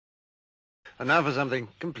And now for something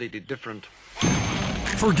completely different.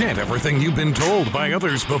 Forget everything you've been told by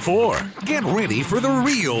others before. Get ready for the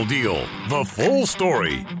real deal, the full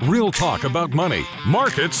story. Real talk about money,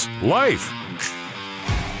 markets, life.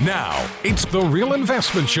 Now, it's The Real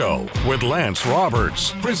Investment Show with Lance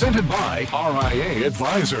Roberts, presented by RIA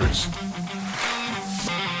Advisors.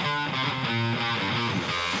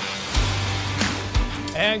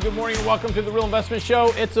 And good morning and welcome to The Real Investment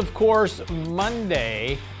Show. It's, of course,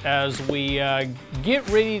 Monday as we get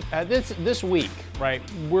ready this week, right?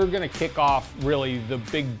 We're going to kick off really the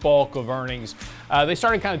big bulk of earnings. They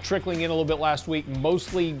started kind of trickling in a little bit last week,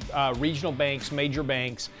 mostly regional banks, major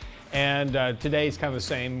banks. And today's kind of the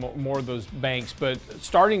same, more of those banks. But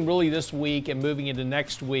starting really this week and moving into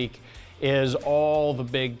next week is all the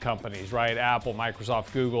big companies, right? Apple,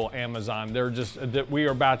 Microsoft, Google, Amazon. We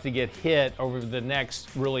are about to get hit over the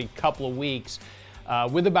next really couple of weeks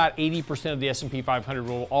with about 80% of the S&P 500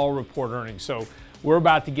 will all report earnings. So we're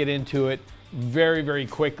about to get into it very, very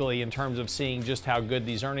quickly in terms of seeing just how good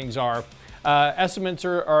these earnings are. Estimates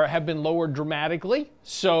have been lowered dramatically.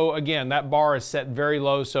 So again, that bar is set very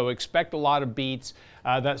low. So expect a lot of beats.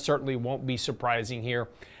 That certainly won't be surprising here.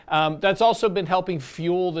 That's also been helping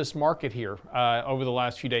fuel this market here over the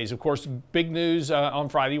last few days. Of course, big news on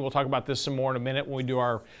Friday. We'll talk about this some more in a minute when we do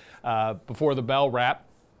our Before the Bell wrap.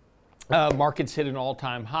 Markets hit an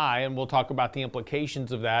all-time high, and we'll talk about the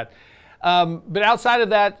implications of that. But outside of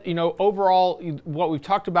that, overall, what we've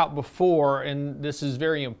talked about before, and this is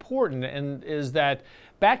very important, and is that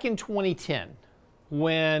back in 2010,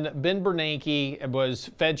 when Ben Bernanke was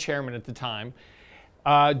Fed chairman at the time,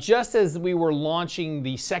 just as we were launching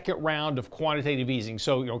the second round of quantitative easing,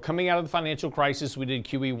 so coming out of the financial crisis, we did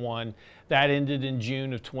QE1. That ended in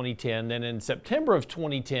June of 2010. Then in September of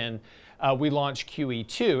 2010, we launched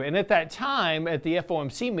QE2. And at that time, at the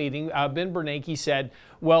FOMC meeting, Ben Bernanke said,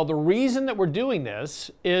 well, the reason that we're doing this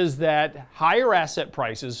is that higher asset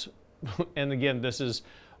prices, and again, this is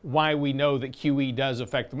why we know that QE does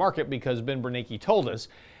affect the market, because Ben Bernanke told us,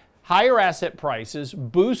 higher asset prices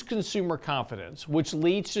boost consumer confidence, which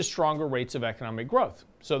leads to stronger rates of economic growth.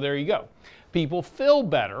 So there you go. People feel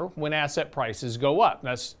better when asset prices go up.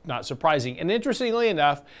 That's not surprising. And interestingly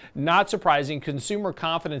enough, not surprising, consumer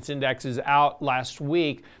confidence index is out last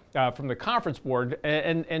week from the Conference Board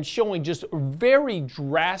and showing just very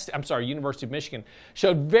drastic, University of Michigan,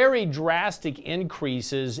 showed very drastic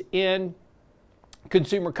increases in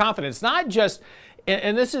consumer confidence. Not just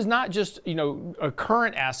And this is not just,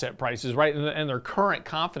 current asset prices, right? And their current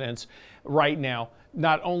confidence right now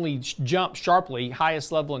not only jumped sharply,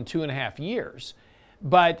 highest level in 2.5 years,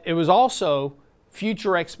 but it was also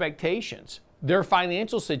future expectations, their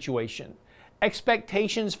financial situation.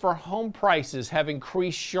 Expectations for home prices have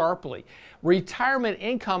increased sharply. Retirement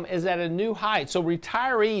income is at a new height. So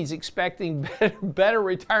retirees expecting better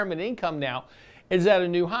retirement income now is at a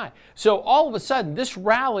new high. So all of a sudden, this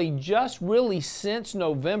rally just really since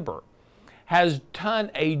November has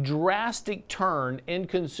done a drastic turn in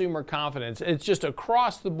consumer confidence. It's just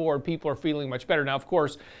across the board, people are feeling much better. Now, of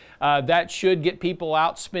course, that should get people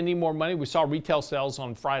out spending more money. We saw retail sales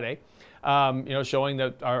on Friday, showing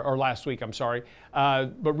that, or last week,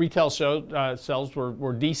 but retail sales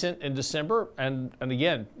were decent in December. And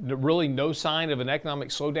again, really no sign of an economic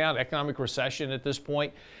slowdown, economic recession at this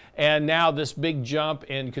point. And now this big jump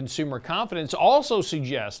in consumer confidence also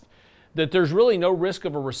suggests that there's really no risk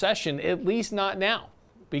of a recession, at least not now,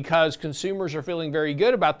 because consumers are feeling very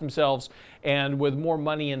good about themselves. And with more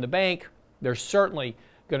money in the bank, they're certainly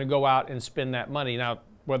going to go out and spend that money. Now,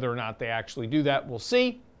 whether or not they actually do that, we'll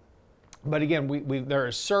see. But again, there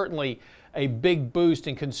is certainly a big boost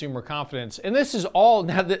in consumer confidence. And this is all,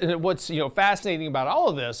 now what's fascinating about all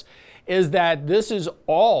of this is that this is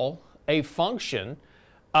all a function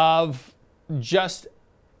of just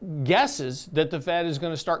guesses that the Fed is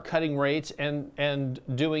going to start cutting rates and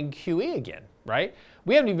doing QE again, right?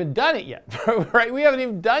 We haven't even done it yet, right? We haven't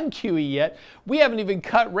even done QE yet. We haven't even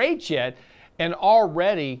cut rates yet. And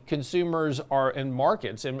already consumers are, in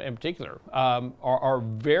markets in particular, are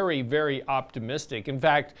very, very optimistic. In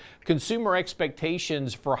fact, consumer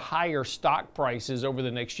expectations for higher stock prices over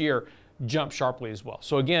the next year jump sharply as well.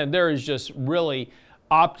 So again, there is just really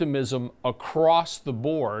optimism across the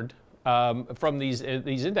board from these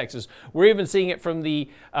indexes. We're even seeing it from the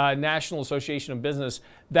National Association of Business.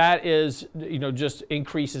 That is, just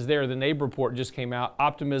increases there. The NABE report just came out.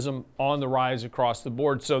 Optimism on the rise across the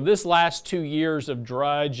board. So this last 2 years of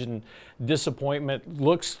drudge and disappointment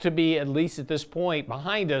looks to be, at least at this point,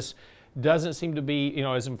 behind us. Doesn't seem to be,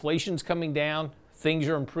 as inflation's coming down, things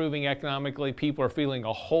are improving economically. People are feeling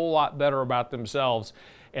a whole lot better about themselves.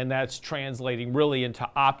 And that's translating really into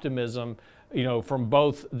optimism from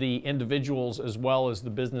both the individuals as well as the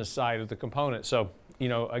business side of the component. So,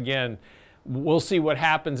 again, we'll see what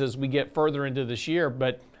happens as we get further into this year.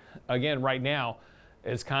 But again, right now,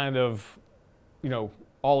 it's kind of,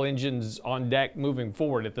 all engines on deck moving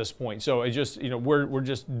forward at this point. So it just, we're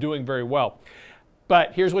just doing very well.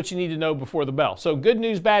 But here's what you need to know before the bell. So good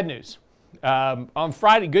news, bad news. On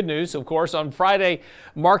Friday, good news, of course, on Friday,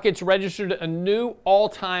 markets registered a new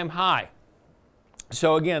all-time high.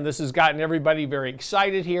 So again, this has gotten everybody very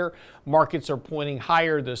excited here. Markets are pointing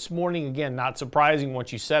higher this morning. Again, not surprising.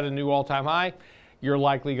 Once you set a new all-time high, you're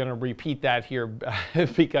likely going to repeat that here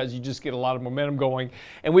because you just get a lot of momentum going.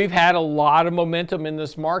 And we've had a lot of momentum in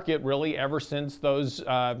this market really ever since those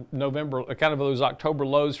those October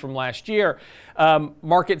lows from last year.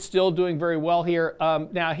 Market's still doing very well here.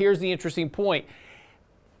 Now, here's the interesting point.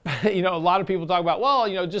 A lot of people talk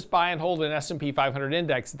about, just buy and hold an S&P 500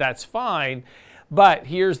 index. That's fine. But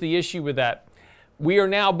here's the issue with that. We are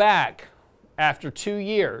now back after 2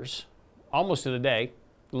 years, almost to the day,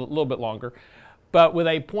 a little bit longer, but with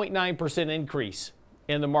a 0.9% increase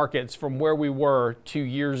in the markets from where we were 2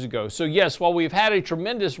 years ago. So yes, while we've had a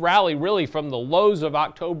tremendous rally really from the lows of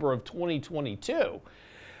October of 2022,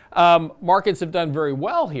 markets have done very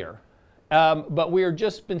well here. But we are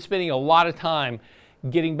just been spending a lot of time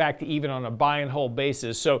getting back to even on a buy and hold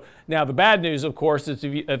basis. So now the bad news, of course, is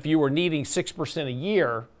if you were needing 6% a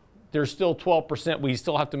year, there's still 12% we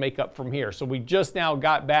still have to make up from here. So we just now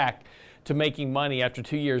got back to making money after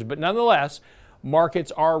 2 years. But nonetheless,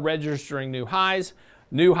 markets are registering new highs.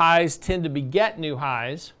 New highs tend to beget new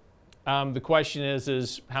highs. The question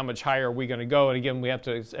is how much higher are we going to go? And again, we have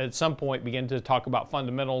to, at some point, begin to talk about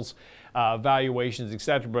fundamentals, valuations,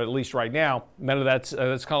 etc. But at least right now, none of that's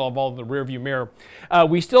kind of all in the rearview mirror.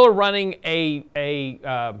 We still are running a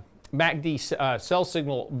MACD sell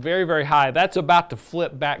signal very, very high. That's about to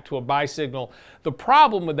flip back to a buy signal. The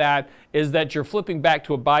problem with that is that you're flipping back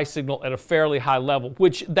to a buy signal at a fairly high level,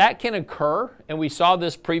 which that can occur. And we saw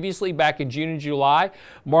this previously back in June and July.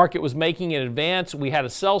 Market was making an advance. We had a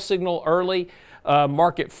sell signal early.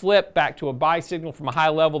 Market flipped back to a buy signal from a high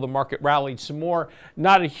level. The market rallied some more.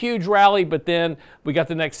 Not a huge rally, but then we got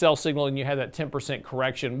the next sell signal and you had that 10%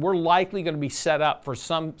 correction. We're likely going to be set up for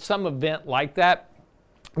some event like that,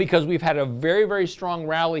 because we've had a very, very strong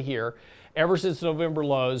rally here ever since November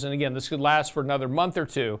lows. And again, this could last for another month or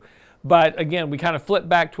two. But again, we kind of flipped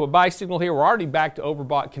back to a buy signal here. We're already back to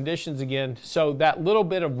overbought conditions again. So that little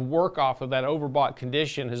bit of work off of that overbought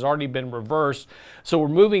condition has already been reversed. So we're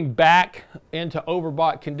moving back into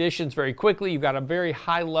overbought conditions very quickly. You've got a very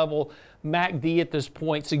high level MACD at this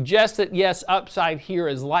point. Suggests that yes, upside here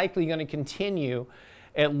is likely going to continue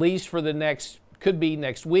at least for the could be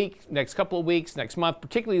next week, next couple of weeks, next month,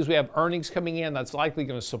 particularly as we have earnings coming in. That's likely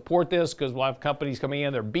going to support this because we'll have companies coming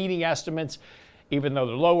in, they're beating estimates, even though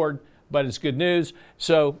they're lowered, but it's good news.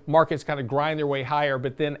 So markets kind of grind their way higher.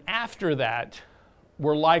 But then after that,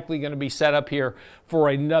 we're likely going to be set up here for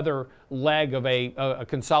another leg of a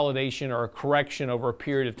consolidation or a correction over a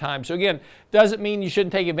period of time. So again, doesn't mean you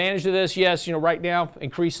shouldn't take advantage of this. Yes, right now,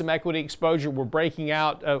 increase some equity exposure. We're breaking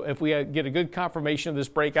out. If we get a good confirmation of this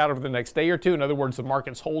breakout over the next day or two, in other words, the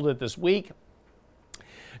markets hold it this week,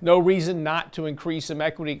 no reason not to increase some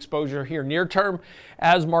equity exposure here near term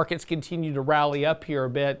as markets continue to rally up here a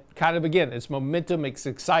bit. Kind of, again, it's momentum, it's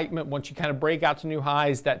excitement. Once you kind of break out to new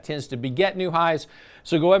highs, that tends to beget new highs.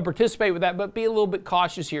 So go ahead and participate with that, but be a little bit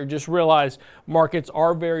cautious here. Just realize markets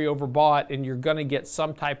are very overbought and you're going to get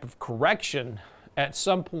some type of correction at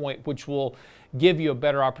some point, which will give you a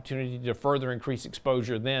better opportunity to further increase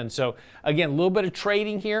exposure then. So again, a little bit of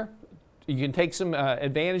trading here. You can take some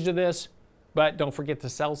advantage of this, but don't forget to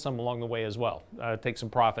sell some along the way as well. Take some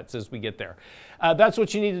profits as we get there. That's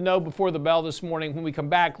what you need to know before the bell this morning. When we come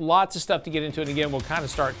back, lots of stuff to get into. And again, we'll kind of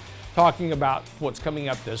start talking about what's coming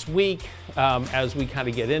up this week as we kind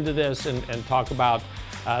of get into this and talk about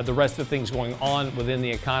the rest of the things going on within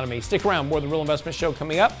the economy. Stick around. More of the Real Investment Show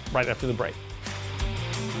coming up right after the break.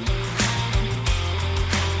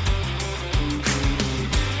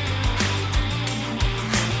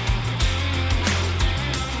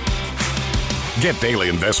 Get daily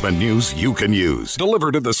investment news you can use,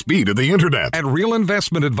 delivered at the speed of the internet at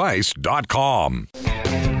realinvestmentadvice.com.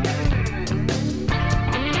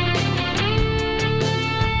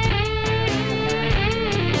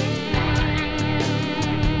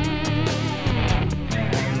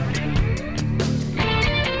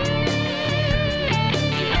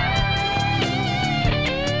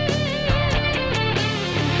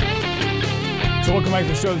 So welcome back to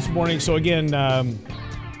the show this morning. So again,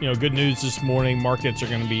 Good news this morning. Markets are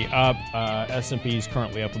going to be up. S&P is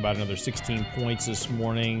currently up about another 16 points this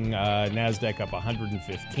morning. NASDAQ up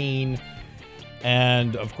 115.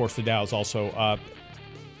 And, of course, the Dow is also up.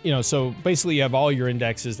 So basically you have all your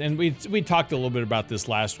indexes. And we talked a little bit about this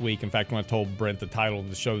last week. In fact, when I told Brent the title of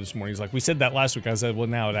the show this morning, he's like, we said that last week. I said, well,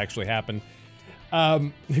 now it actually happened.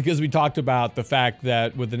 Because we talked about the fact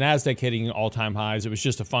that with the NASDAQ hitting all-time highs, it was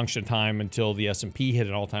just a function of time until the S&P hit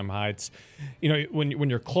an all-time high. It's, when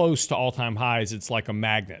you're close to all-time highs, it's like a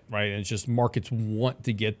magnet, right? And it's just markets want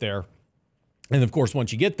to get there. And, of course,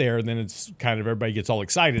 once you get there, then it's kind of everybody gets all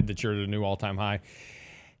excited that you're at a new all-time high.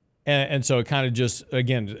 And so it kind of just,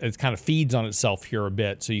 again, it kind of feeds on itself here a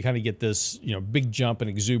bit. So you kind of get this, big jump in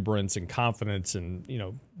exuberance and confidence and,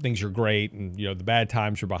 things are great and, the bad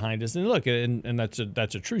times are behind us. And look, and that's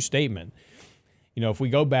a true statement. If we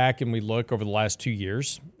go back and we look over the last 2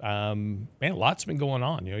 years, a lot's been going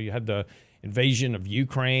on. You had the invasion of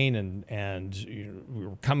Ukraine and we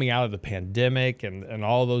were coming out of the pandemic and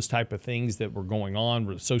all those type of things that were going on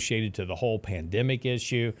were associated to the whole pandemic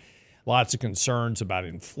issue. Lots of concerns about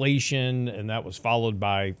inflation, and that was followed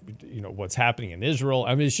by, what's happening in Israel.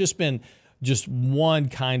 I mean, it's just been just one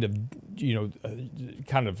kind of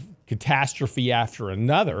catastrophe after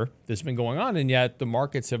another that's been going on, and yet the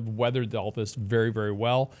markets have weathered all this very, very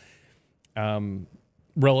well,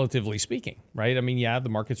 relatively speaking, right? I mean, the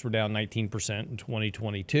markets were down 19% in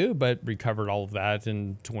 2022, but recovered all of that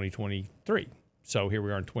in 2023. So here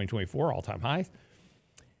we are in 2024, all-time highs.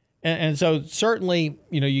 And so certainly,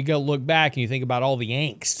 you go look back and you think about all the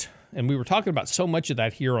angst. And we were talking about so much of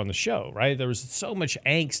that here on the show, right? There was so much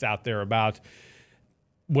angst out there about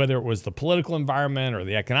whether it was the political environment or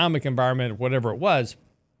the economic environment or whatever it was.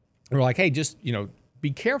 And we're like, hey, just,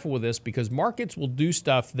 be careful with this because markets will do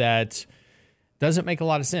stuff that doesn't make a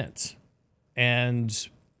lot of sense. And,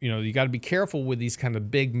 you got to be careful with these kind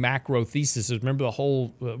of big macro theses. Remember the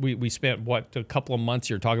whole, we spent, a couple of months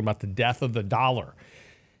here talking about the death of the dollar.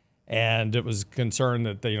 And it was concerned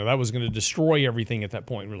that, that was going to destroy everything at that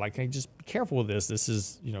point. We're like, hey, just be careful with this. This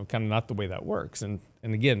is, kind of not the way that works. And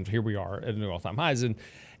again, here we are at new all-time highs. And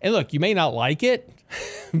look, you may not like it,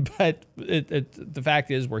 but the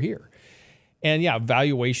fact is we're here. And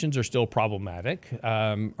valuations are still problematic.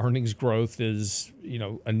 Earnings growth is,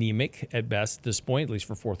 anemic at best at this point, at least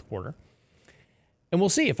for fourth quarter. And we'll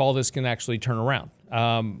see if all this can actually turn around.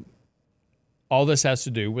 All this has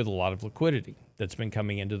to do with a lot of liquidity that's been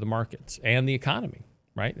coming into the markets and the economy,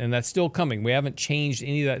 right? And that's still coming. We haven't changed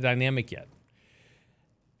any of that dynamic yet.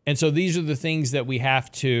 And so these are the things that we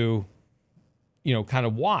have to, kind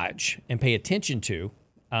of watch and pay attention to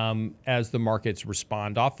as the markets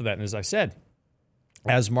respond off of that. And as I said,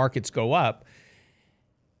 as markets go up,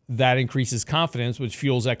 that increases confidence, which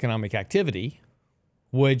fuels economic activity,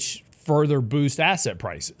 which further boosts asset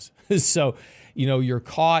prices. So, you're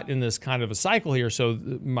caught in this kind of a cycle here. So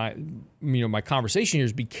my conversation here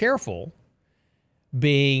is be careful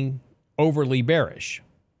being overly bearish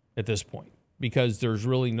at this point because there's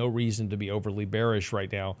really no reason to be overly bearish right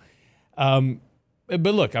now.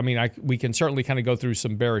 But look, we can certainly kind of go through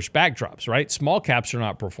some bearish backdrops, right? Small caps are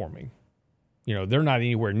not performing. They're not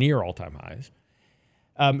anywhere near all-time highs.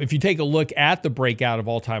 If you take a look at the breakout of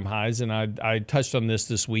all-time highs, and I touched on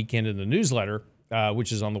this weekend in the newsletter,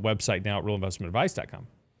 which is on the website now at realinvestmentadvice.com,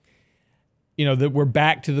 that we're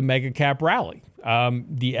back to the mega cap rally.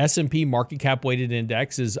 The S&P market cap weighted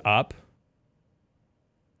index is up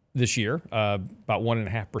this year, about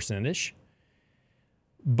 1.5%-ish.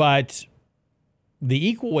 But the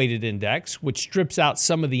equal weighted index, which strips out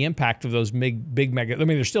some of the impact of those big mega,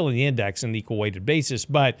 they're still in the index on the equal weighted basis,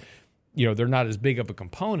 but, they're not as big of a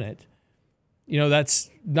component. That's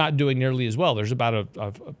not doing nearly as well. There's about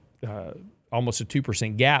almost a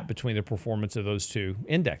 2% gap between the performance of those two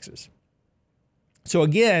indexes. So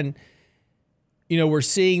again, we're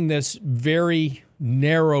seeing this very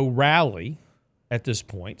narrow rally at this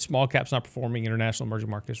point. Small caps not performing, international emerging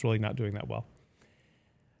markets really not doing that well.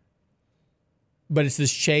 But it's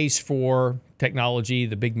this chase for technology,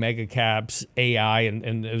 the big mega caps, AI,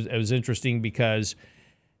 and it was interesting because,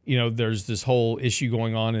 there's this whole issue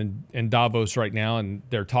going on in Davos right now, and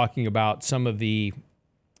they're talking about some of the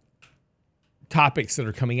topics that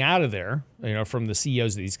are coming out of there, from the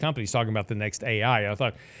CEOs of these companies talking about the next AI. I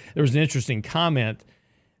thought there was an interesting comment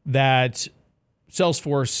that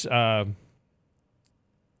Salesforce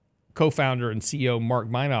co-founder and CEO Mark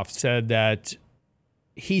Meinhof said that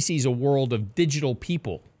he sees a world of digital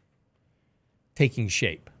taking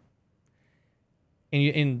shape.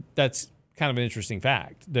 And that's kind of an interesting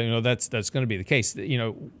fact. That's going to be the case.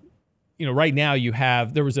 right now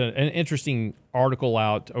there was an interesting article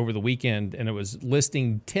out over the weekend, and it was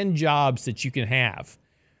listing 10 jobs that you can have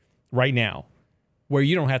right now where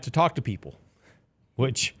you don't have to talk to people,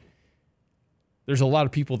 which there's a lot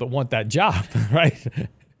of people that want that job, right?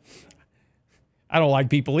 I don't like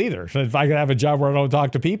people either. So if I could have a job where I don't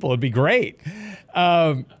talk to people, it'd be great.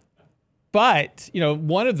 But,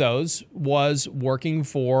 one of those was working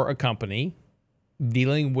for a company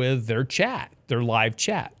dealing with their live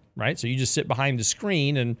chat, right? So you just sit behind the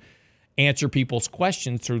screen and answer people's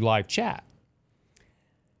questions through live chat.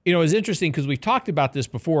 It's interesting because we've talked about this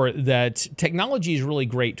before, that technology is really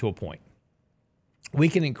great to a point. We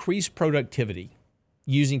can increase productivity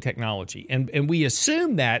using technology. And we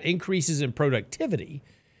assume that increases in productivity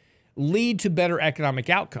lead to better economic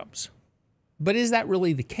outcomes. But is that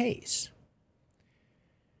really the case?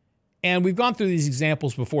 And we've gone through these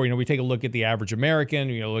examples before. We take a look at the average American,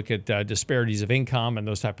 look at disparities of income and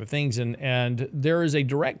those type of things. And there is a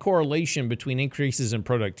direct correlation between increases in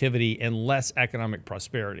productivity and less economic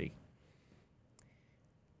prosperity.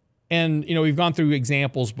 And, we've gone through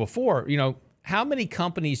examples before. How many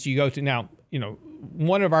companies do you go to now?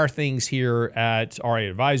 One of our things here at RA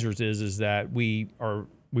Advisors is that we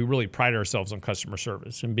really pride ourselves on customer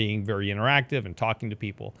service and being very interactive and talking to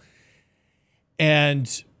people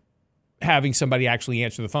and having somebody actually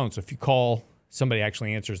answer the phone. So if you call, somebody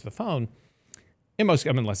actually answers the phone.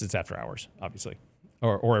 Unless it's after hours, obviously,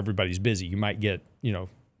 or everybody's busy, you might get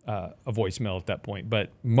a voicemail at that point.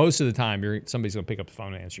 But most of the time, somebody's going to pick up the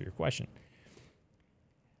phone and answer your question.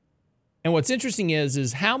 And what's interesting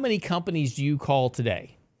is how many companies do you call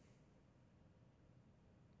today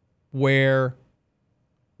where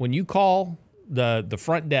when you call the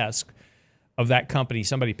front desk of that company,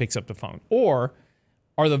 somebody picks up the phone? Or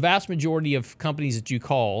are the vast majority of companies that you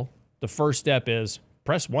call, the first step is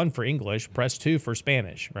press 1 for English, press 2 for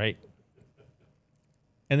Spanish, right?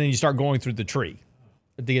 And then you start going through the tree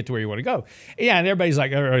to get to where you want to go. Yeah, and everybody's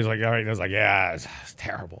like, all right. And I was like, yeah, it's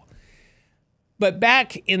terrible. But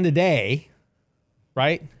back in the day,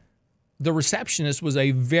 right, the receptionist was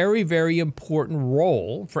a very, very important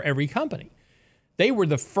role for every company. They were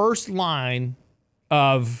the first line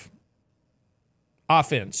of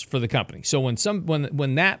offense for the company. So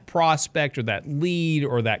when that prospect or that lead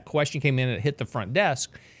or that question came in and it hit the front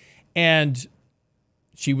desk, and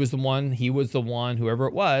she was the one, he was the one, whoever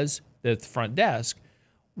it was at the front desk,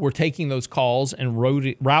 were taking those calls and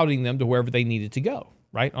routing them to wherever they needed to go,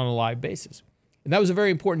 right, on a live basis. And that was a very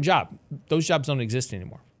important job. Those jobs don't exist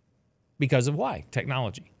anymore. Because of why?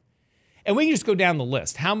 Technology. And we can just go down the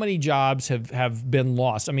list. How many jobs have been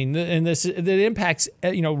lost? I mean, and that impacts,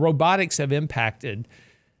 robotics have impacted,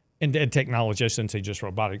 and technology, I shouldn't say just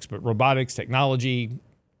robotics, but robotics, technology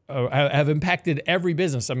have impacted every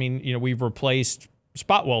business. I mean, we've replaced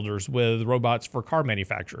spot welders with robots for car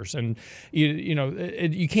manufacturers. And,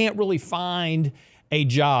 you can't really find a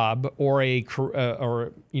job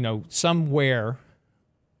or somewhere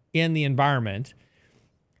in the environment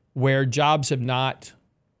where jobs have not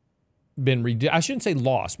been reduced. I shouldn't say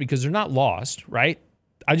lost, because they're not lost, right?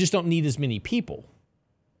 I just don't need as many people.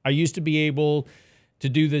 I used to be able to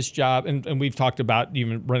do this job, and we've talked about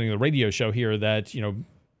even running the radio show here that,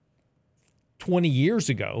 20 years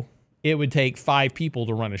ago, it would take 5 people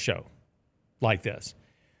to run a show like this.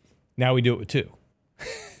 Now we do it with 2.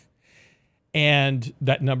 And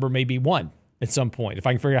that number may be 1 at some point. If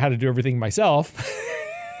I can figure out how to do everything myself,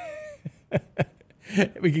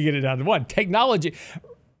 we can get it down to 1. Technology,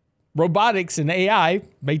 robotics and AI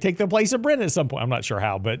may take the place of Brent at some point. I'm not sure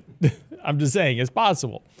how, but I'm just saying it's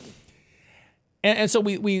possible. And so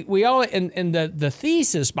we all, and the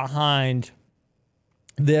thesis behind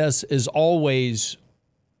this is always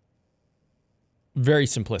very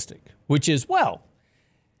simplistic, which is, well,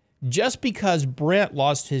 just because Brent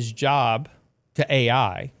lost his job to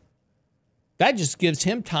AI, that just gives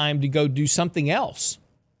him time to go do something else,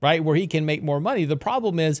 right, where he can make more money. The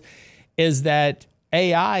problem is that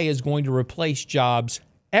AI is going to replace jobs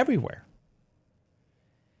everywhere.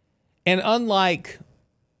 And unlike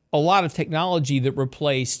a lot of technology that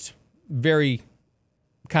replaced very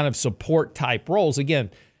kind of support type roles,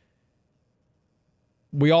 again,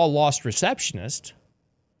 we all lost receptionists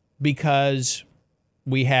because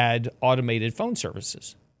we had automated phone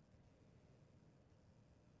services.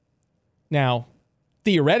 Now,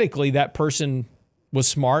 theoretically, that person was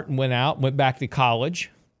smart and went back to college,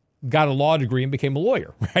 got a law degree and became a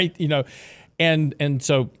lawyer, right? And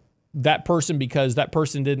so that person, because that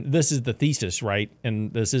person didn't, this is the thesis, right?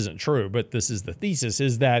 And this isn't true, but this is the thesis,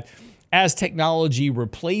 is that as technology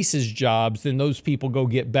replaces jobs, then those people go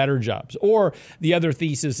get better jobs. Or the other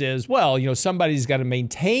thesis is, well, somebody's got to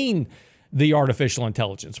maintain the artificial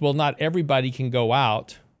intelligence. Well, not everybody can go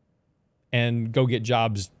out and go get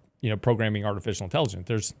jobs, programming artificial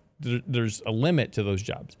intelligence. There's a limit to those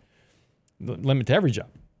jobs, the limit to every job.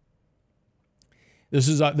 This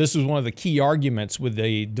is one of the key arguments with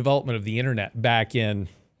the development of the internet back in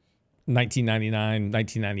 1999,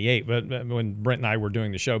 1998. But when Brent and I were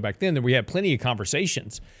doing the show back then, we had plenty of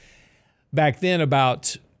conversations back then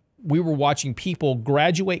about, we were watching people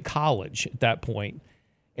graduate college at that point,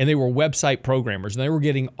 and they were website programmers, and they were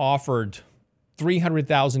getting offered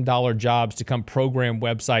 $300,000 jobs to come program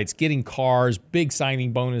websites, getting cars, big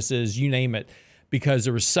signing bonuses, you name it, because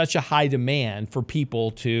there was such a high demand for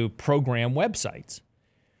people to program websites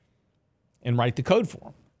and write the code for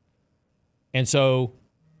them. And so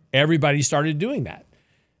everybody started doing that.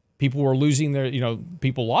 People were losing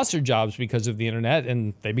people lost their jobs because of the internet,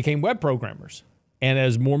 and they became web programmers. And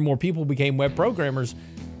as more and more people became web programmers,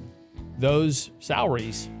 those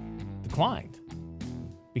salaries declined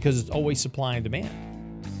because it's always supply and demand.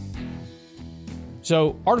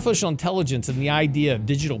 So artificial intelligence and the idea of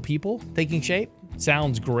digital people taking shape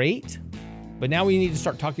sounds great, but now we need to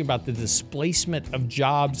start talking about the displacement of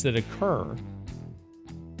jobs that occur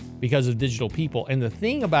because of digital people. And the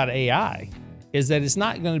thing about AI is that it's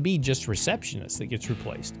not going to be just receptionists that gets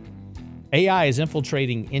replaced. AI is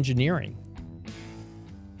infiltrating engineering,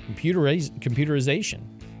 computerization,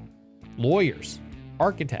 lawyers,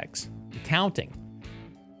 architects, accounting.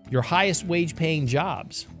 Your highest wage paying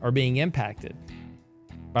jobs are being impacted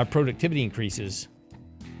by productivity increases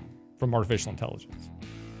from artificial intelligence.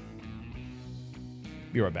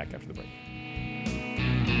 Be right back after the break.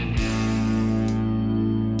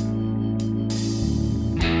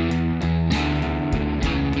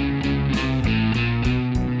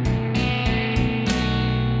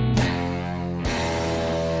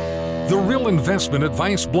 The Real Investment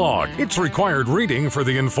Advice blog. It's required reading for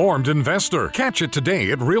the informed investor. Catch it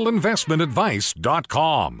today at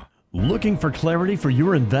realinvestmentadvice.com. Looking for clarity for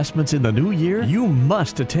your investments in the new year? You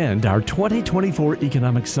must attend our 2024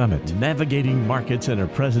 Economic Summit, Navigating Markets in a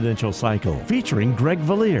Presidential Cycle, featuring Greg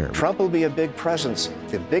Valliere. Trump will be a big presence.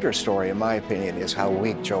 The bigger story, in my opinion, is how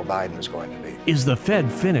weak Joe Biden is going to be. Is the Fed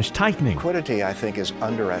finished tightening? Liquidity, I think, is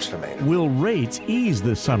underestimated. Will rates ease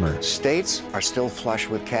this summer? States are still flush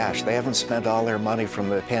with cash. They haven't spent all their money from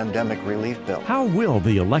the pandemic relief bill. How will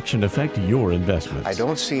the election affect your investments? I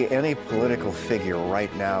don't see any political figure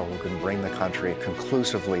right now who can bring the country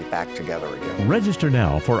conclusively back together again. Register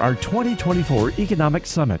now for our 2024 Economic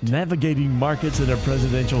Summit, Navigating Markets in a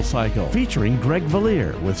Presidential Cycle, featuring Greg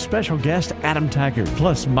Valliere with special guest Adam Taggart,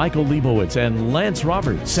 plus Michael Leibowitz and Lance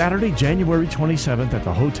Roberts. Saturday, January 27th at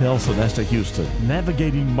the Hotel Sonesta, Houston.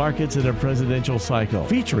 Navigating Markets in a Presidential Cycle,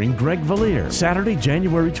 featuring Greg Valliere. Saturday,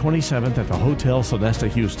 January 27th at the Hotel Sonesta,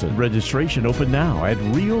 Houston. Registration open now at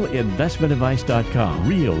realinvestmentadvice.com.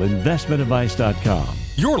 realinvestmentadvice.com.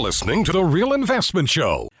 You're listening to The Real Investment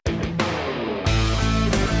Show.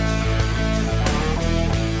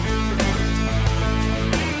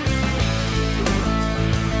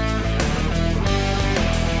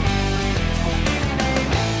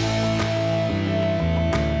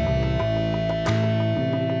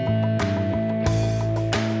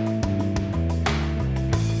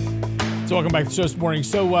 So welcome back to the show this morning.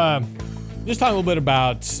 So just talk a little bit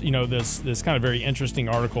about, this kind of very interesting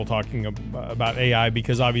article talking about AI,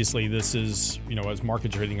 because obviously this is, as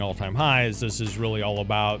markets are hitting all-time highs, this is really all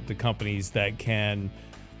about the companies that can,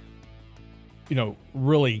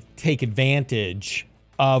 really take advantage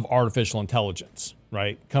of artificial intelligence,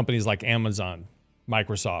 right? Companies like Amazon,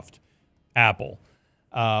 Microsoft, Apple.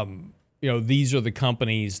 These are the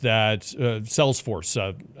companies that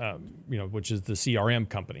Salesforce, which is the CRM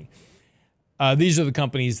company. These are the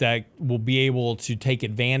companies that will be able to take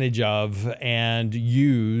advantage of and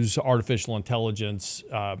use artificial intelligence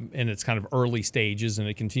in its kind of early stages, and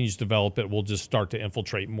it continues to develop. It will just start to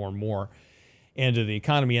infiltrate more and more into the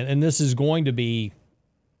economy. And this is going to be,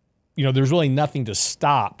 there's really nothing to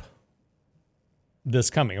stop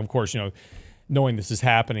this coming. Of course, knowing this is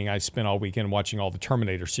happening, I spent all weekend watching all the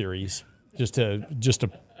Terminator series just to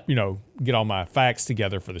get all my facts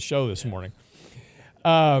together for the show this morning.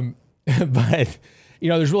 But,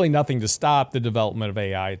 there's really nothing to stop the development of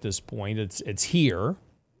AI at this point. It's here.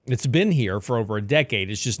 It's been here for over a decade.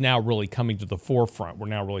 It's just now really coming to the forefront. We're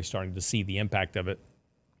now really starting to see the impact of it.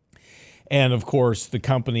 And, of course, the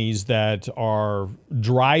companies that are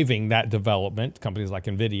driving that development, companies like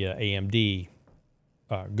NVIDIA, AMD,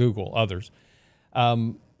 Google, others,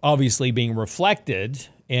 obviously being reflected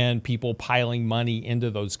in people piling money into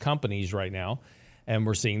those companies right now. And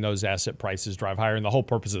we're seeing those asset prices drive higher. And the whole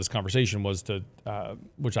purpose of this conversation was to,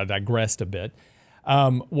 which I digressed a bit,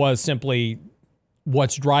 was simply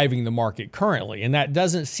what's driving the market currently. And that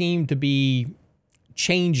doesn't seem to be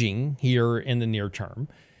changing here in the near term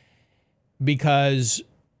because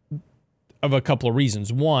of a couple of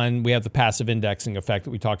reasons. One, we have the passive indexing effect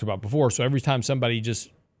that we talked about before. So every time somebody just,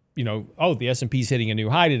 the S&P is hitting a new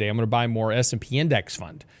high today, I'm going to buy more S&P index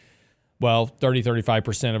fund. Well,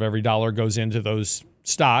 35% of every dollar goes into those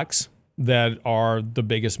stocks that are the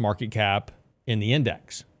biggest market cap in the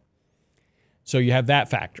index. So you have that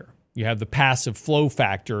factor. You have the passive flow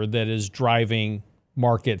factor that is driving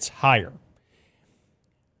markets higher.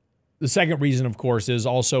 The second reason, of course, is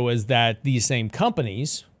that these same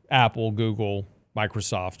companies, Apple, Google,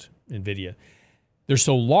 Microsoft, NVIDIA, they're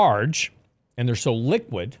so large and they're so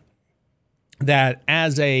liquid that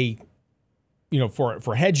as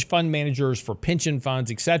for hedge fund managers, for pension funds,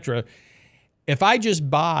 etc., if I just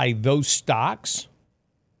buy those stocks,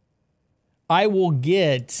 I will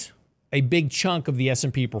get a big chunk of the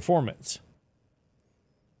S&P performance,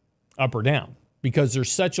 up or down, because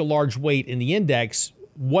there's such a large weight in the index.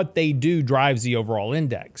 What they do drives the overall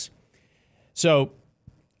index. So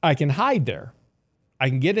I can hide there. I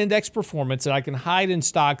can get index performance, and I can hide in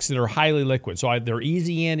stocks that are highly liquid. So they're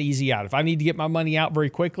easy in, easy out. If I need to get my money out very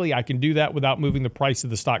quickly, I can do that without moving the price of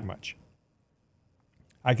the stock much.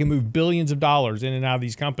 I can move billions of dollars in and out of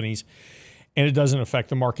these companies, and it doesn't affect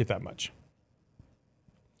the market that much.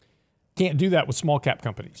 Can't do that with small cap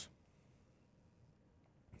companies.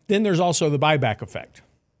 Then there's also the buyback effect.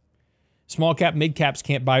 Small cap, mid caps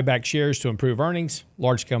can't buy back shares to improve earnings.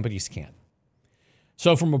 Large companies can.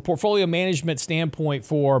 So from a portfolio management standpoint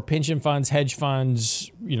for pension funds, hedge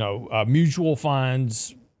funds, mutual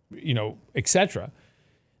funds, etc.,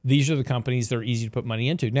 these are the companies that are easy to put money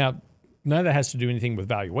into. Now, none of that has to do anything with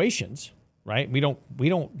valuations, right? We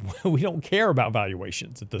don't care about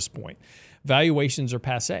valuations at this point. Valuations are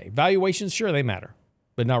passé. Valuations, sure, they matter,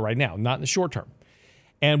 but not right now, not in the short term.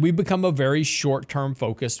 And we've become a very short-term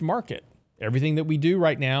focused market. Everything that we do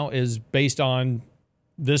right now is based on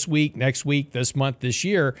this week, next week, this month, this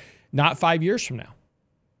year, not 5 years from now.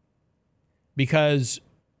 Because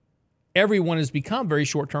everyone has become very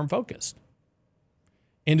short-term focused.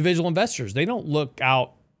 Individual investors, they don't look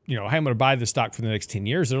out, hey, I'm going to buy this stock for the next 10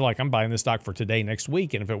 years. They're like, I'm buying this stock for today, next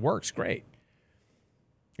week, and if it works, great.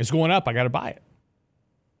 It's going up, I got to buy it.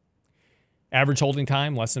 Average holding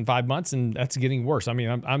time, less than 5 months, and that's getting worse. I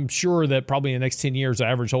mean, I'm sure that probably in the next 10 years, the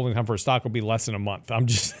average holding time for a stock will be less than a month. I'm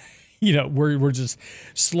just, we're just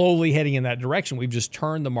slowly heading in that direction. We've just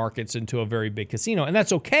turned the markets into a very big casino, and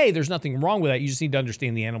that's okay. There's nothing wrong with that. You just need to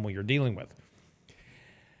understand the animal you're dealing with.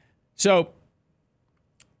 So,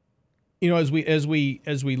 as we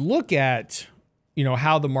look at,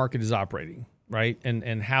 how the market is operating, right,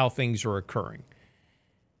 and how things are occurring,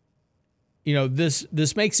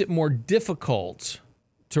 this makes it more difficult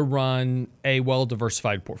to run a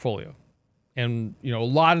well-diversified portfolio. And, a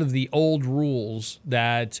lot of the old rules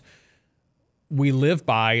that we live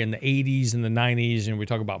by in the 80s and the 90s, and we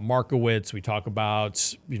talk about Markowitz, we talk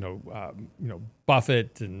about,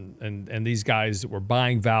 Buffett and these guys that were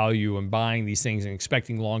buying value and buying these things and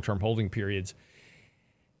expecting long-term holding periods.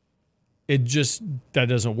 That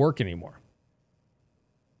doesn't work anymore.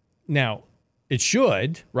 Now, it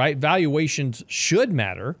should, right? Valuations should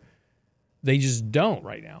matter. They just don't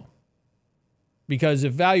right now. Because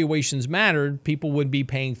if valuations mattered, people would be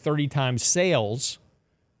paying 30 times sales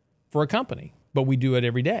for a company. But we do it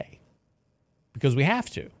every day because we have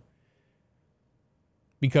to.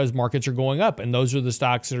 Because markets are going up, and those are the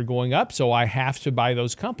stocks that are going up, so I have to buy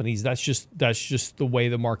those companies. That's just the way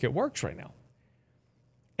the market works right now.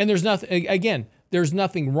 And there's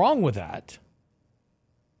nothing wrong with that.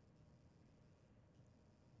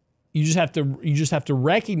 You just have to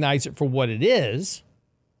recognize it for what it is,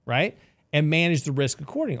 right? And manage the risk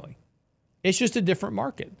accordingly. It's just a different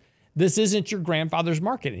market. This isn't your grandfather's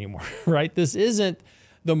market anymore, right? This isn't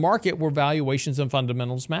the market where valuations and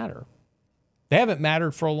fundamentals matter. They haven't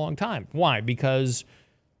mattered for a long time. Why? Because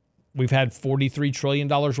we've had $43 trillion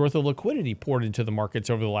worth of liquidity poured into the markets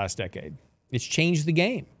over the last decade. It's changed the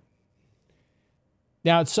game.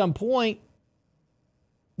 Now, at some point,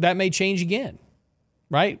 that may change again,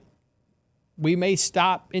 right? We may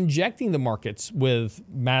stop injecting the markets with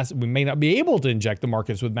we may not be able to inject the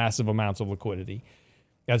markets with massive amounts of liquidity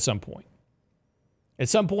at some point. At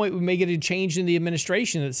some point, we may get a change in the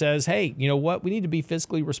administration that says, hey, you know what? We need to be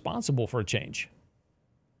fiscally responsible for a change.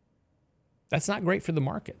 That's not great for the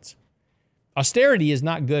markets. Austerity is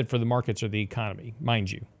not good for the markets or the economy,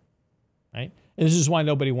 mind you, right? And this is why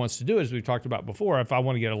nobody wants to do it, as we've talked about before. If I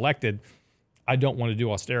want to get elected, I don't want to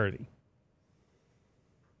do austerity.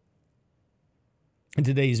 in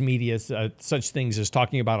today's media, such things as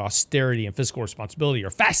talking about austerity and fiscal responsibility are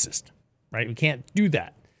fascist, right? We can't do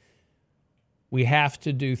that. We have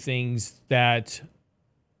to do things that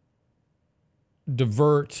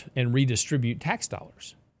divert and redistribute tax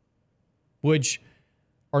dollars, which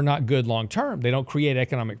are not good long term. They don't create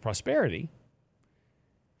economic prosperity.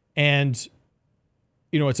 And,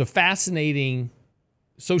 it's a fascinating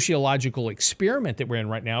sociological experiment that we're in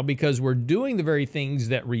right now because we're doing the very things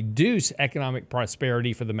that reduce economic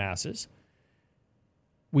prosperity for the masses.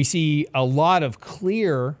 We see a lot of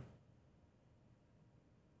clear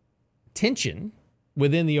tension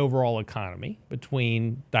within the overall economy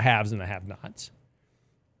between the haves and the have-nots.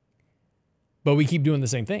 But we keep doing the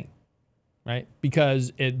same thing, right?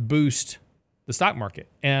 Because it boosts the stock market.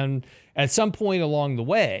 And at some point along the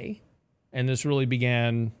way, and this really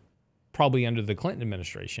began probably under the Clinton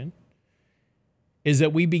administration, is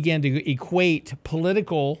that we began to equate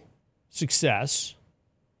political success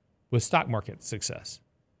with stock market success.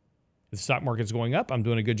 If the stock market's going up, I'm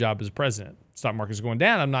doing a good job as president. If the stock market's going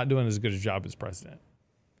down, I'm not doing as good a job as president.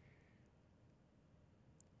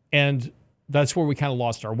 And that's where we kind of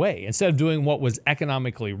lost our way. Instead of doing what was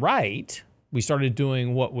economically right, we started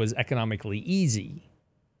doing what was economically easy.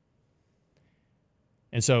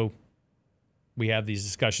 And so we have these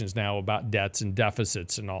discussions now about debts and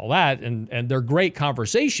deficits and all that. And they're great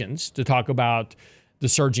conversations to talk about the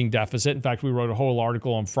surging deficit. In fact, we wrote a whole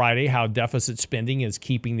article on Friday how deficit spending is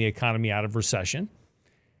keeping the economy out of recession.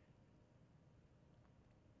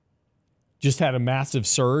 Just had a massive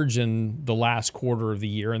surge in the last quarter of the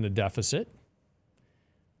year in the deficit.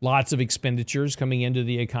 Lots of expenditures coming into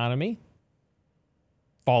the economy,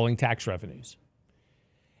 falling tax revenues.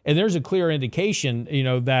 And there's a clear indication,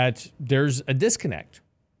 that there's a disconnect.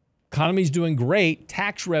 Economy's doing great,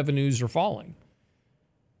 tax revenues are falling.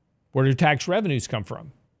 Where do tax revenues come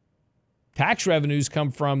from? Tax revenues come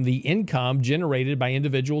from the income generated by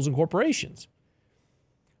individuals and corporations.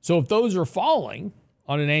 So if those are falling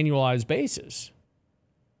on an annualized basis,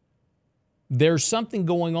 there's something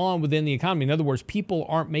going on within the economy. In other words, people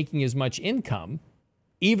aren't making as much income,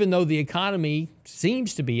 even though the economy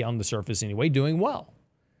seems to be, on the surface anyway, doing well.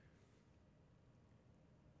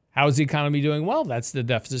 How is the economy doing well? That's the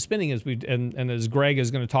deficit spending. And as Greg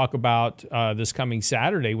is going to talk about this coming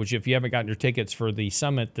Saturday, which if you haven't gotten your tickets for the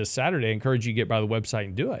summit this Saturday, I encourage you to get by the website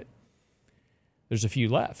and do it. There's a few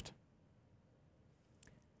left.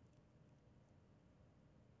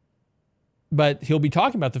 But he'll be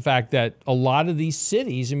talking about the fact that a lot of these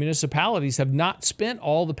cities and municipalities have not spent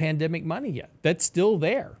all the pandemic money yet. That's still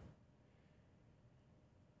there.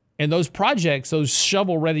 And those projects, those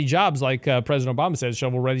shovel-ready jobs, like President Obama says,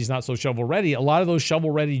 shovel-ready is not so shovel-ready. A lot of those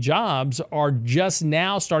shovel-ready jobs are just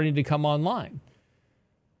now starting to come online.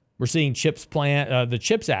 We're seeing the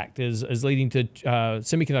CHIPS Act is leading to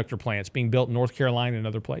semiconductor plants being built in North Carolina and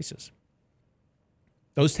other places.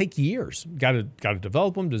 Those take years. Got to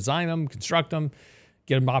develop them, design them, construct them,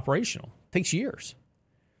 get them operational. It takes years.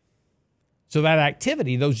 So that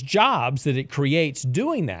activity, those jobs that it creates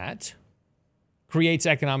doing that, creates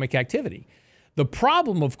economic activity. The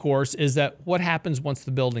problem, of course, is that what happens once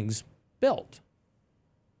the building's built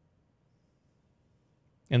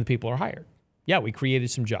and the people are hired? Yeah, we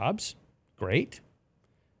created some jobs. Great.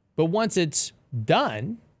 But once it's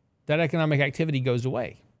done, that economic activity goes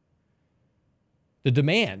away. The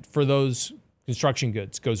demand for those construction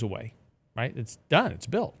goods goes away, right? It's done. It's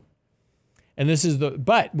built. And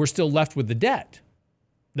but we're still left with the debt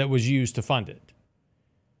that was used to fund it.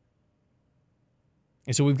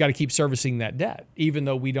 And so we've got to keep servicing that debt, even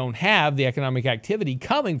though we don't have the economic activity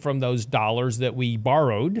coming from those dollars that we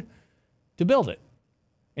borrowed to build it.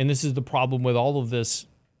 And this is the problem with all of this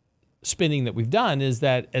spending that we've done, is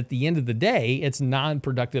that at the end of the day, it's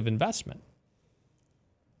non-productive investment.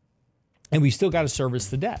 And we still got to service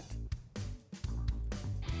the debt.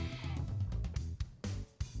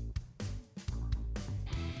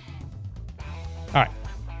 All right,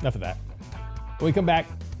 enough of that. When we come back,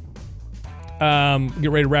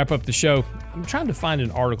 get ready to wrap up the show. I'm trying to find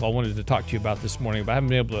an article I wanted to talk to you about this morning, but I haven't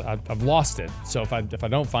been able to. I've lost it. So if I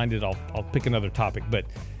don't find it, I'll pick another topic. But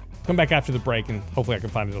come back after the break, and hopefully I can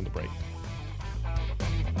find it on the break.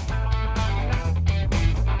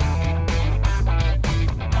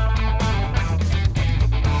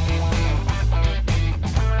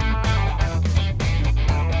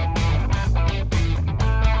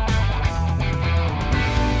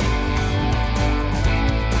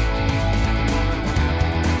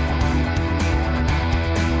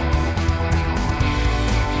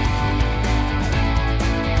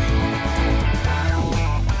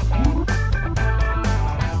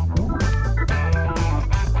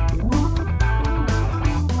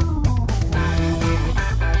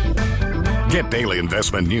 Get daily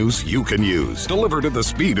investment news you can use, delivered at the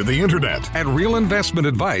speed of the internet at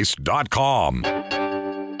realinvestmentadvice.com.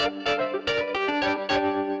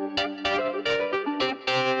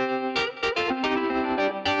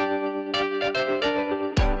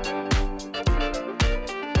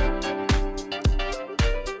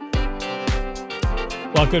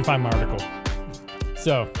 Well, I couldn't find my article.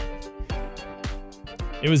 So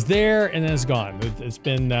it was there and then it's gone. It's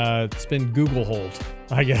been Google hold,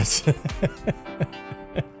 I guess.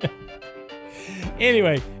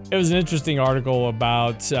 Anyway, it was an interesting article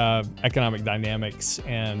about economic dynamics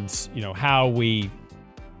and how we,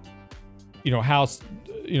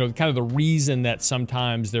 kind of the reason that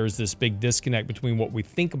sometimes there's this big disconnect between what we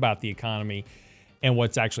think about the economy and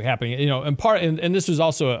what's actually happening. And this was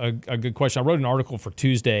also a good question. I wrote an article for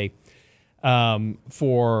Tuesday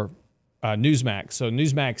for Newsmax. So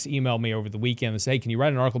Newsmax emailed me over the weekend and said, hey, can you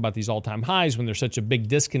write an article about these all-time highs when there's such a big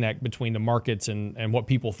disconnect between the markets and what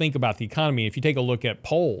people think about the economy? If you take a look at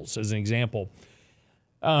polls as an example,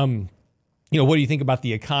 what do you think about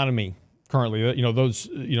the economy currently?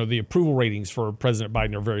 The approval ratings for President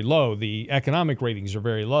Biden are very low. The economic ratings are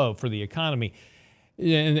very low for the economy.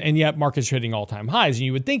 And yet markets are hitting all-time highs. And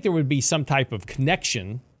you would think there would be some type of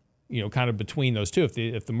connection, kind of between those two.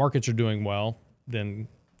 If the markets are doing well, then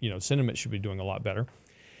sentiment should be doing a lot better. And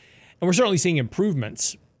we're certainly seeing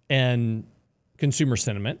improvements in consumer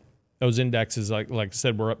sentiment. Those indexes, like I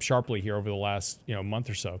said, were up sharply here over the last month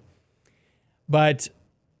or so. But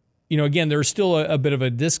again, there's still a bit of a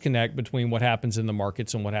disconnect between what happens in the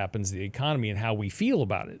markets and what happens in the economy and how we feel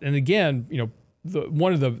about it. And again,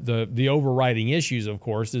 one of the overriding issues, of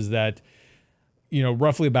course, is that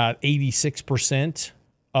roughly about 86%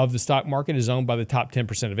 of the stock market is owned by the top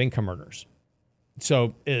 10% of income earners.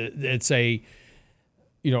 So it's a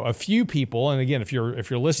few people, and again, if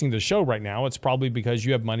you're listening to the show right now, it's probably because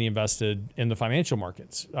you have money invested in the financial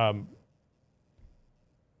markets.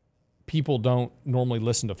 People don't normally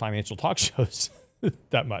listen to financial talk shows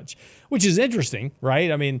that much, which is interesting,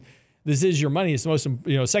 right? I mean, this is your money. It's the most,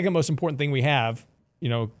 second most important thing we have.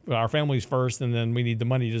 Our family's first, and then we need the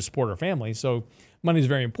money to support our family. So money is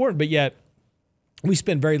very important, but yet we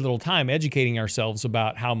spend very little time educating ourselves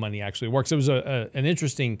about how money actually works. It was an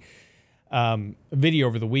interesting video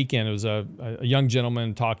over the weekend. It was a young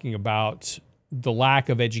gentleman talking about the lack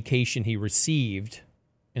of education he received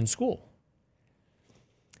in school.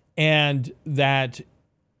 And that,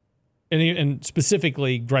 and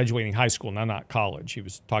specifically graduating high school, now not college. He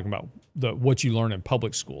was talking about what you learn in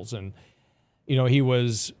public schools. And, he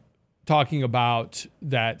was talking about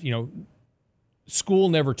that, school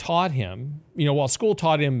never taught him, while school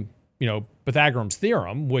taught him, Pythagorean's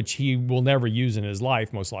theorem, which he will never use in his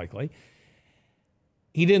life, most likely.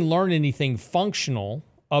 He didn't learn anything functional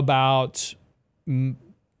about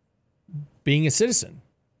being a citizen,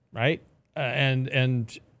 right?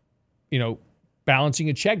 And balancing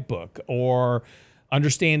a checkbook or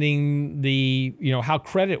understanding the, how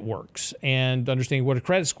credit works and understanding what a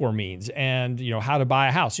credit score means and, how to buy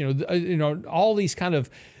a house, all these kind of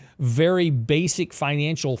very basic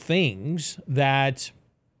financial things that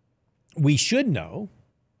we should know,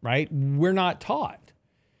 right? We're not taught.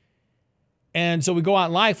 And so we go out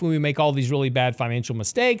in life when we make all these really bad financial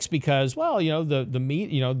mistakes because,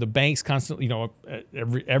 the banks constantly,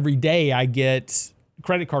 every day I get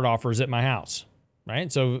credit card offers at my house,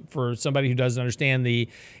 right? So for somebody who doesn't understand the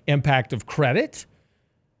impact of credit,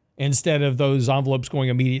 instead of those envelopes going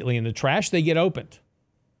immediately in the trash, they get opened.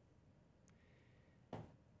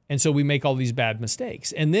 And so we make all these bad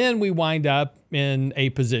mistakes. And then we wind up in a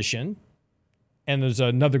position, and there's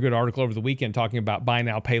another good article over the weekend talking about buy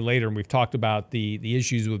now, pay later, and we've talked about the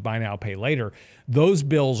issues with buy now, pay later. Those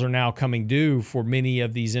bills are now coming due for many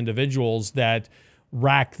of these individuals that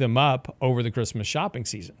rack them up over the Christmas shopping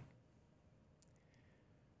season.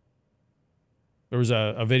 There was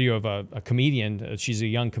a video of a comedian. She's a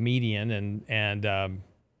young comedian, and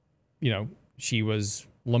she was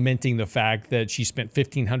lamenting the fact that she spent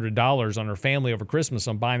 $1,500 on her family over Christmas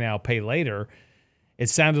on buy now, pay later.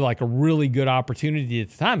 It sounded like a really good opportunity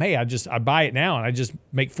at the time. Hey, I buy it now and I just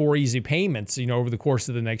make 4 easy payments, over the course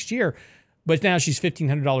of the next year. But now she's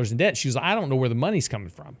 $1,500 in debt. She's like, I don't know where the money's coming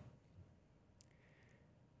from.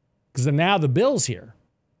 Because now the bill's here.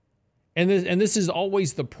 And this is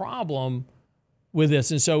always the problem with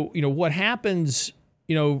this. And so, what happens,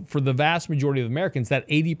 for the vast majority of Americans, that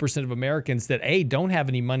 80% of Americans that, don't have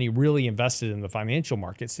any money really invested in the financial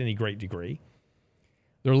markets to any great degree.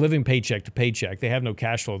 They're living paycheck to paycheck. They have no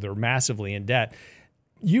cash flow. They're massively in debt.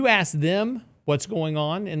 You ask them what's going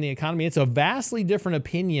on in the economy. It's a vastly different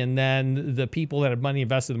opinion than the people that have money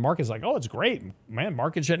invested in the markets. Like, oh, it's great, man.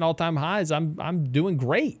 Market's hitting all-time highs. I'm doing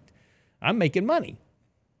great. I'm making money.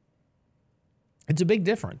 It's a big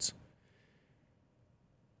difference.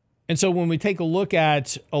 And so when we take a look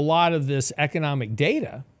at a lot of this economic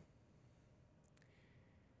data,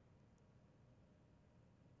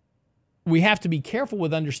 we have to be careful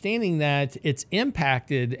with understanding that it's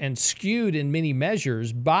impacted and skewed in many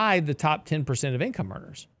measures by the top 10% of income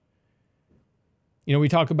earners. You know, we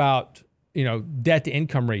talk about, debt to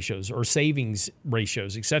income ratios or savings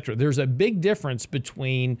ratios, et cetera. There's a big difference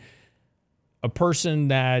between a person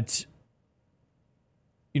that,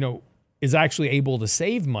 is actually able to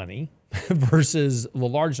save money versus the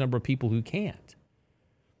large number of people who can't.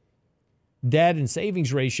 Debt and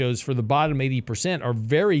savings ratios for the bottom 80% are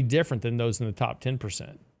very different than those in the top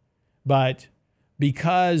 10%. But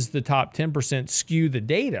because the top 10% skew the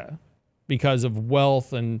data because of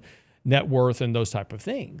wealth and net worth and those type of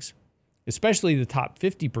things, especially the top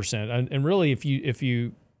 50%, and really if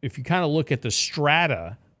you kind of look at the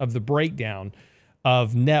strata of the breakdown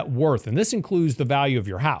of net worth, and this includes the value of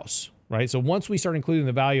your house, right? So once we start including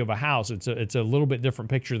the value of a house, it's a little bit different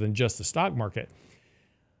picture than just the stock market.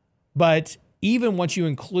 But even once you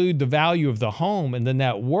include the value of the home and the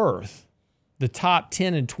net worth, the top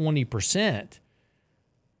 10 and 20%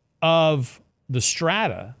 of the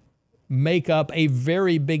strata make up a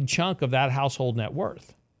very big chunk of that household net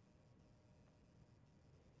worth.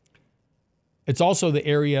 It's also the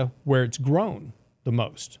area where it's grown the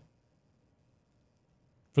most.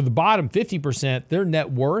 For the bottom 50%, their net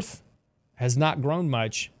worth has not grown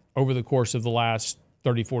much over the course of the last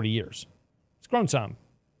 30, 40 years. It's grown some,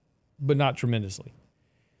 but not tremendously.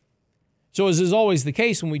 So as is always the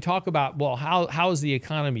case when we talk about, well, how is the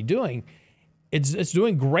economy doing? It's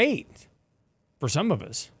doing great for some of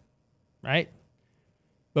us, right?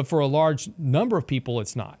 But for a large number of people,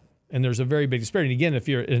 it's not. And there's a very big disparity.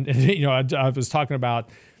 And again, I was talking about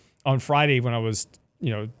on Friday when I was,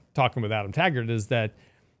 talking with Adam Taggart, is that,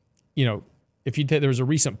 if you take, there was a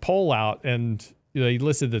recent poll out and they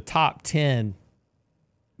listed the top 10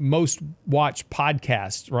 most watched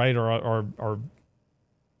podcasts, right? Or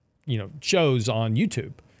shows on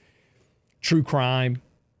YouTube, true crime,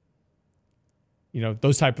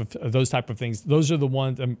 those type of things. Those are the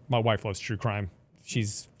ones, and my wife loves true crime.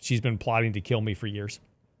 She's been plotting to kill me for years.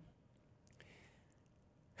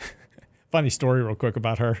 Funny story real quick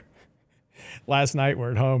about her. Last night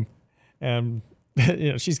we're at home and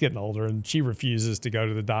she's getting older and she refuses to go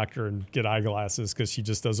to the doctor and get eyeglasses because she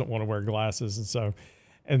just doesn't want to wear glasses. And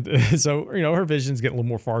so, her vision's getting a little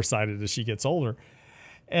more farsighted as she gets older.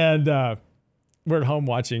 And we're at home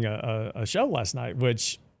watching a show last night,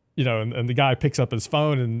 which, and the guy picks up his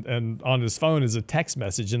phone and on his phone is a text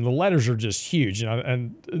message and the letters are just huge,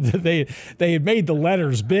 and they had made the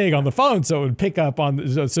letters big on the phone so it would pick up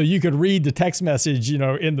so you could read the text message,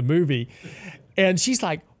 in the movie. And she's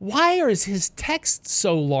like, why is his text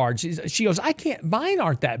so large? She goes, mine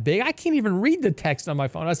aren't that big. I can't even read the text on my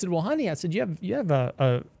phone. I said, well, honey, you have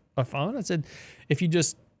a phone? I said, if you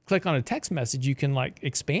just click on a text message, you can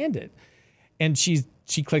expand it. And she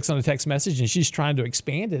clicks on a text message and she's trying to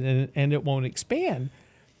expand it and it won't expand.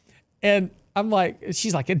 And I'm like,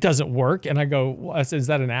 she's like, it doesn't work. And I go, I said, is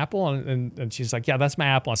that an Apple? And she's like, yeah, that's my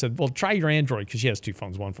Apple. I said, well, try your Android, because she has two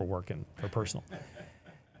phones, one for work and for personal.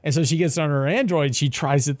 And so she gets on her Android, she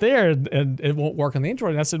tries it there, and it won't work on the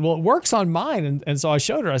Android. And I said, well, it works on mine. And so I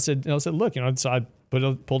showed her. I said, look, so I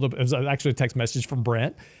pulled up. It was actually a text message from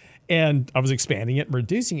Brent, and I was expanding it and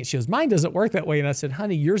reducing it. She goes, mine doesn't work that way. And I said,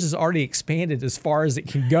 honey, yours is already expanded as far as it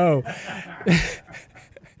can go.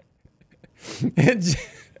 And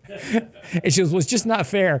she goes, well, it's just not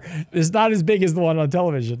fair. It's not as big as the one on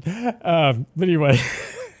television. But anyway.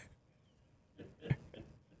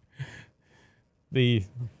 The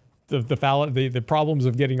problems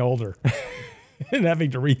of getting older and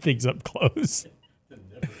having to read things up close.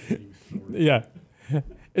 Yeah.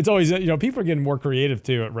 It's always, people are getting more creative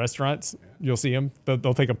too at restaurants. You'll see them.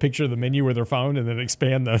 They'll take a picture of the menu with their phone and then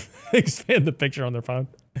expand the picture on their phone.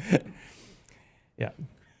 Yeah.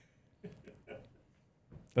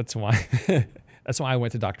 That's why I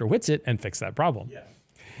went to Dr. Whitsitt and fixed that problem. Yeah.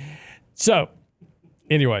 So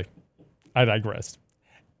anyway, I digressed.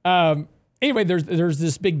 Anyway, there's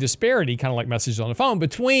this big disparity, kind of like messages on the phone,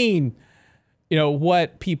 between,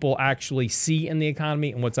 what people actually see in the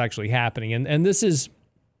economy and what's actually happening. And this is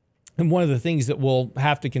one of the things that we'll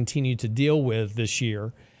have to continue to deal with this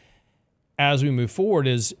year as we move forward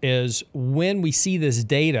is when we see this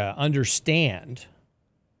data, understand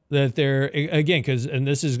that they're, again, and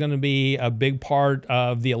this is going to be a big part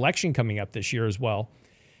of the election coming up this year as well,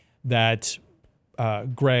 that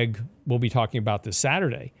Greg will be talking about this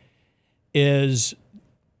Saturday, is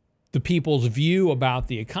the people's view about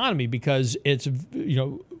the economy. Because it's,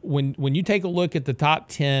 when you take a look at the top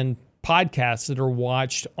 10 podcasts that are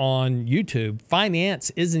watched on YouTube,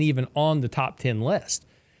 finance isn't even on the top 10 list.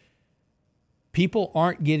 People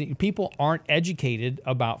aren't educated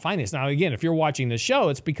about finance. Now, again, if you're watching this show,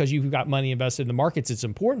 it's because you've got money invested in the markets. It's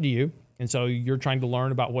important to you. And so you're trying to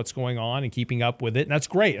learn about what's going on and keeping up with it. And that's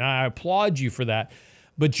great. And I applaud you for that.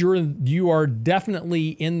 But you are definitely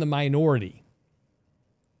in the minority.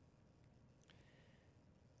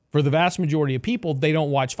 For the vast majority of people, they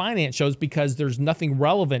don't watch finance shows because there's nothing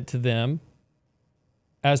relevant to them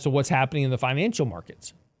as to what's happening in the financial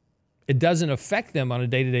markets. It doesn't affect them on a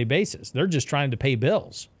day-to-day basis. They're just trying to pay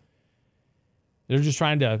bills. They're just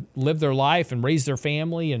trying to live their life and raise their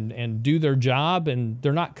family and do their job. And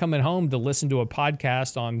they're not coming home to listen to a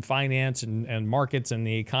podcast on finance and markets and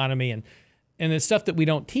the economy. And it's stuff that we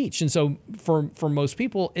don't teach. And so for most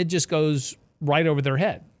people, it just goes right over their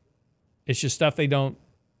head. It's just stuff I don't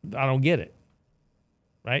get it.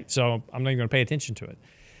 Right? So I'm not even going to pay attention to it.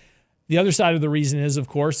 The other side of the reason is, of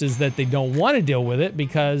course, is that they don't want to deal with it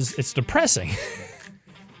because it's depressing.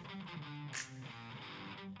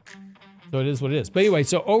 So it is what it is. But anyway,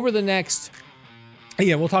 so over the next,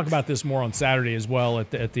 we'll talk about this more on Saturday as well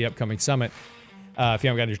at the upcoming summit. If you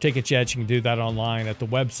haven't got your tickets yet, you can do that online at the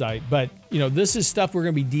website. But, this is stuff we're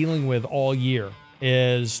going to be dealing with all year,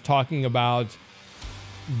 is talking about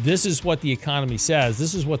this is what the economy says,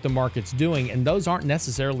 this is what the market's doing, and those aren't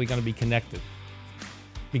necessarily going to be connected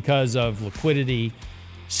because of liquidity,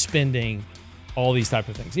 spending, all these type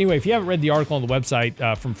of things. Anyway, if you haven't read the article on the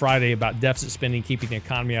website from Friday about deficit spending keeping the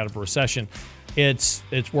economy out of a recession, it's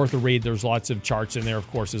worth a read. There's lots of charts in there, of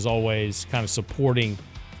course, as always, kind of supporting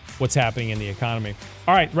what's happening in the economy.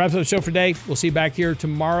 All right, wraps up the show for today. We'll see you back here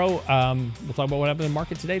tomorrow. We'll talk about what happened in the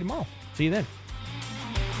market tomorrow. See you then.